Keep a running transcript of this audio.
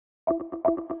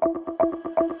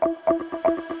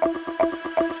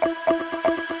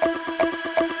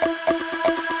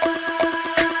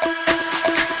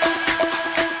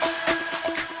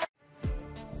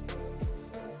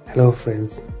Hello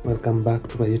friends, welcome back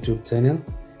to my YouTube channel.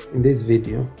 In this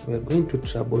video we are going to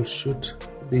troubleshoot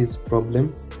this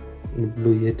problem in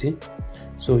Blue Yeti.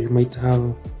 So you might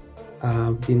have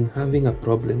been having a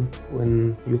problem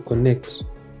when you connect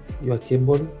your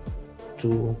cable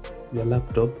to your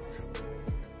laptop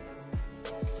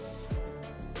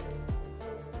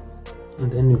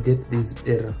and then you get this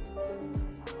error.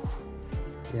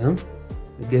 You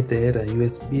get the error,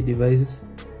 USB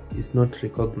device is not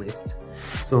recognized.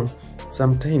 So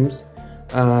sometimes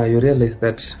you realize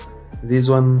that this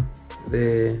one,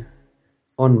 the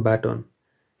on button,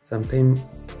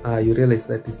 sometimes you realize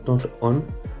that it's not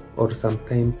on, or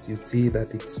sometimes you see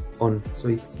that it's on, so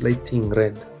it's lighting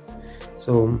red.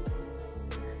 So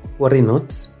worry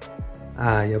not,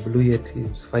 your Blue Yeti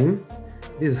is fine.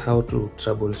 This is how to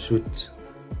troubleshoot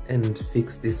and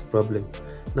fix this problem.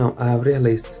 Now I have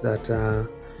realized that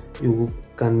you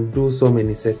can do so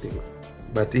many settings,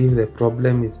 but if the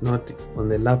problem is not on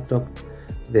the laptop,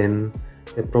 then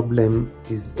the problem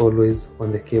is always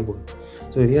on the cable.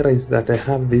 So here is that I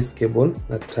have this cable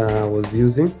that I was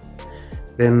using.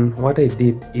 Then what I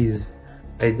did is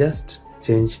I just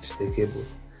changed the cable.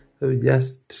 So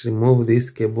just remove this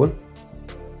cable,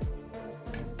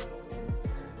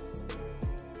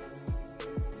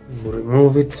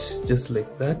 remove it just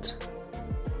like that.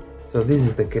 So this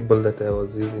is the cable that I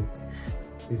was using.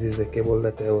 This is the cable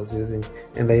that I was using,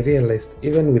 and I realized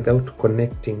even without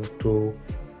connecting to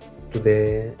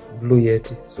the Blue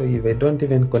Yeti, so if I don't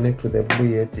even connect to the Blue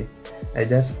Yeti, I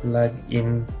just plug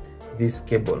in this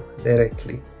cable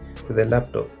directly to the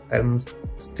laptop, I'm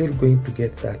still going to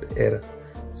get that error.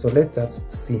 So let us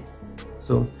see.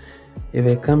 So if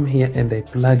I come here and I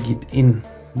plug it in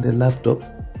the laptop,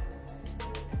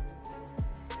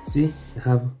 see, I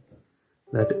have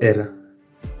that error.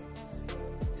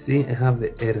 See, I have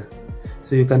the error.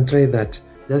 So you can try that.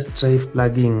 Just try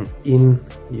plugging in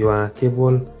your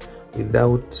cable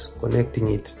without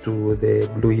connecting it to the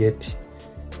Blue Yeti,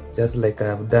 just like I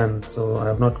have done. So I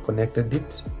have not connected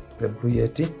it to the Blue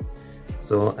Yeti,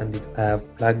 so I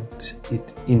have plugged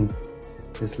it in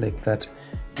just like that.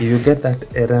 If you get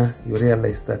that error, you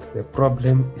realize that the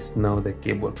problem is now the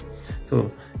cable.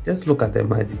 So just look at the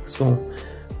magic. So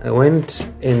I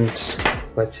went and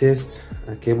purchased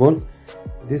a cable.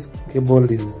 This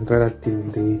cable is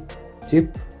relatively cheap.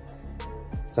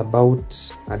 It's about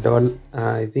 $1.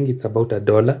 I think it's about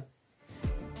 $1.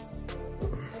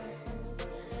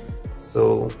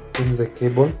 So this is the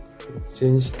cable. I've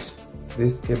changed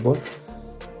this cable.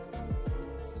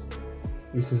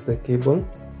 This is the cable.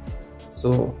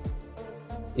 So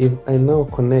if I now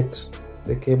connect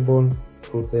the cable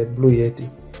to the Blue Yeti,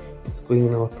 it's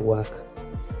going now to work.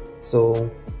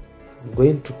 So I'm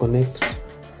going to connect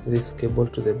this cable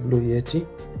to the Blue Yeti.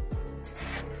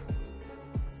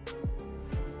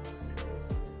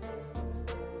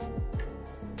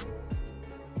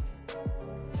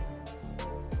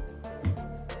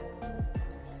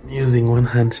 I'm using one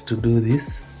hand to do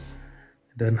this.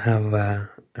 I don't have a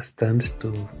stand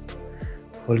to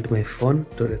hold my phone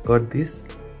to record this.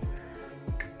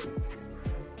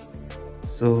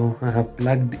 So I have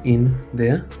plugged in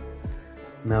there.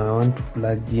 Now I want to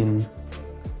plug in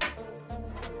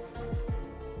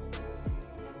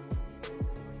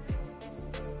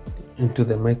into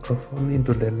the microphone,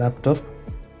 into the laptop.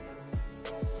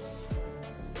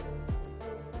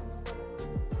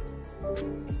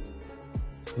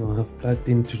 So I have plugged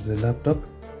into the laptop.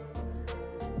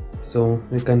 So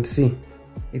you can see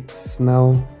it's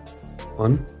now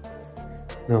on.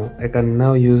 Now I can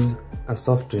now use a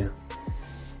software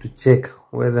to check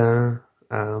whether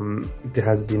it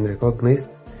has been recognized.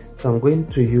 So I'm going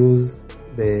to use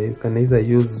you can either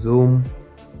use Zoom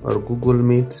or Google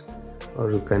Meet,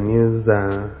 or you can use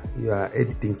your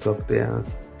editing software,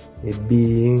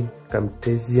 maybe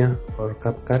Camtasia or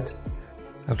CapCut.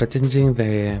 After changing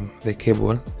the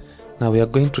cable, now we are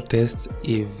going to test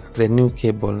if the new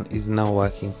cable is now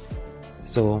working.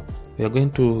 So we are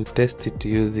going to test it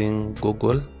using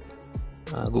Google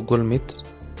Meet.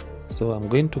 So I'm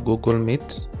going to Google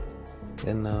Meet,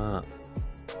 then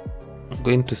I'm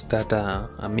going to start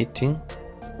a meeting.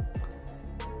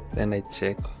 Then I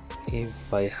check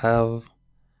if I have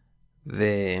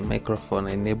the microphone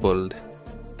enabled.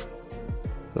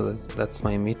 So that's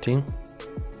my meeting.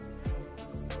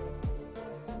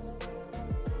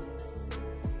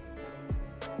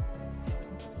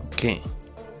 Okay,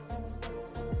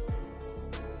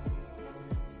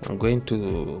 I'm going to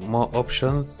more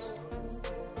options,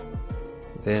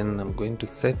 then I'm going to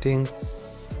settings.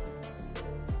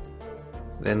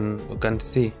 Then you can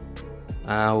see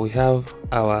we have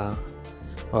our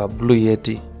Blue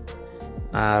Yeti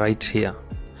right here.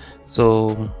 So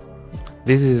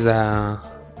this is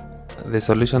the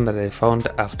solution that I found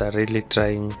after really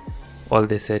trying all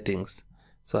the settings.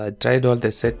 So I tried all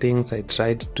the settings. I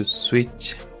tried to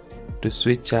switch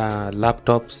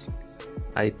laptops.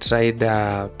 I tried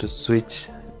to switch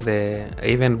I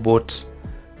even bought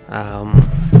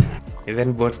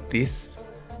this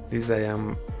I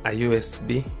am a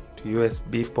USB to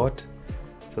USB port,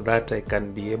 so that I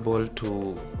can be able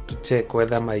to check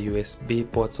whether my USB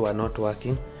ports were not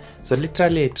working. So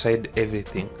literally I tried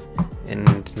everything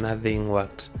and nothing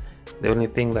worked. The only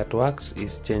thing that works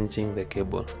is changing the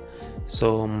cable.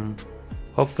 So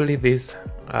hopefully this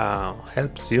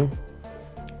helps you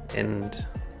and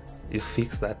you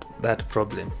fix that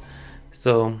problem.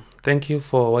 So thank you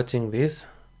for watching this.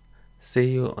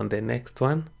 See you on the next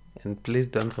one, and please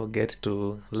don't forget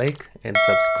to like and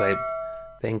subscribe.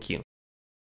 Thank you.